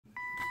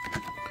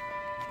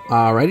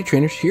Alrighty,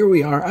 trainers, here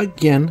we are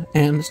again,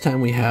 and this time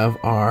we have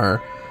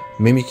our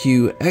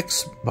Mimikyu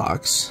EX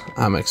Box.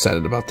 I'm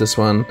excited about this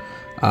one.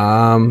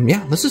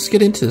 Yeah, let's just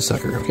get into this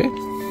sucker, okay?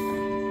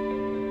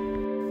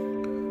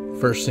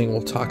 First thing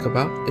we'll talk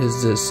about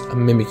is this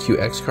Mimikyu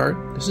EX card.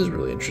 This is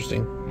really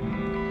interesting.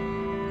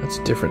 That's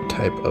a different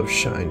type of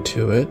shine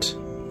to it.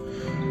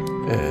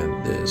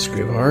 And this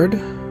Graveyard.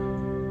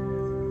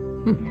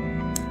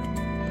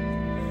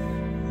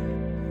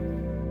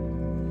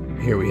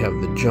 Here we have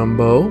the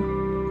Jumbo.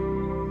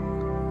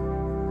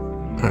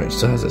 Alright,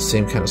 so it has the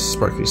same kind of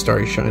sparkly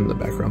starry shine in the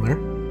background there.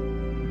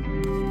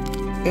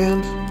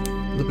 And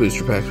the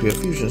booster packs, we have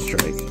Fusion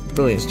Strike,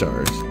 Brilliant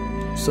Stars,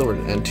 Silver,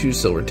 and 2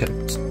 Silver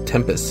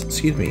Tempests,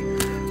 excuse me.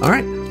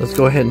 Alright, let's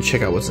go ahead and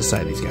check out what's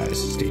inside these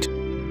guys. Stay tuned.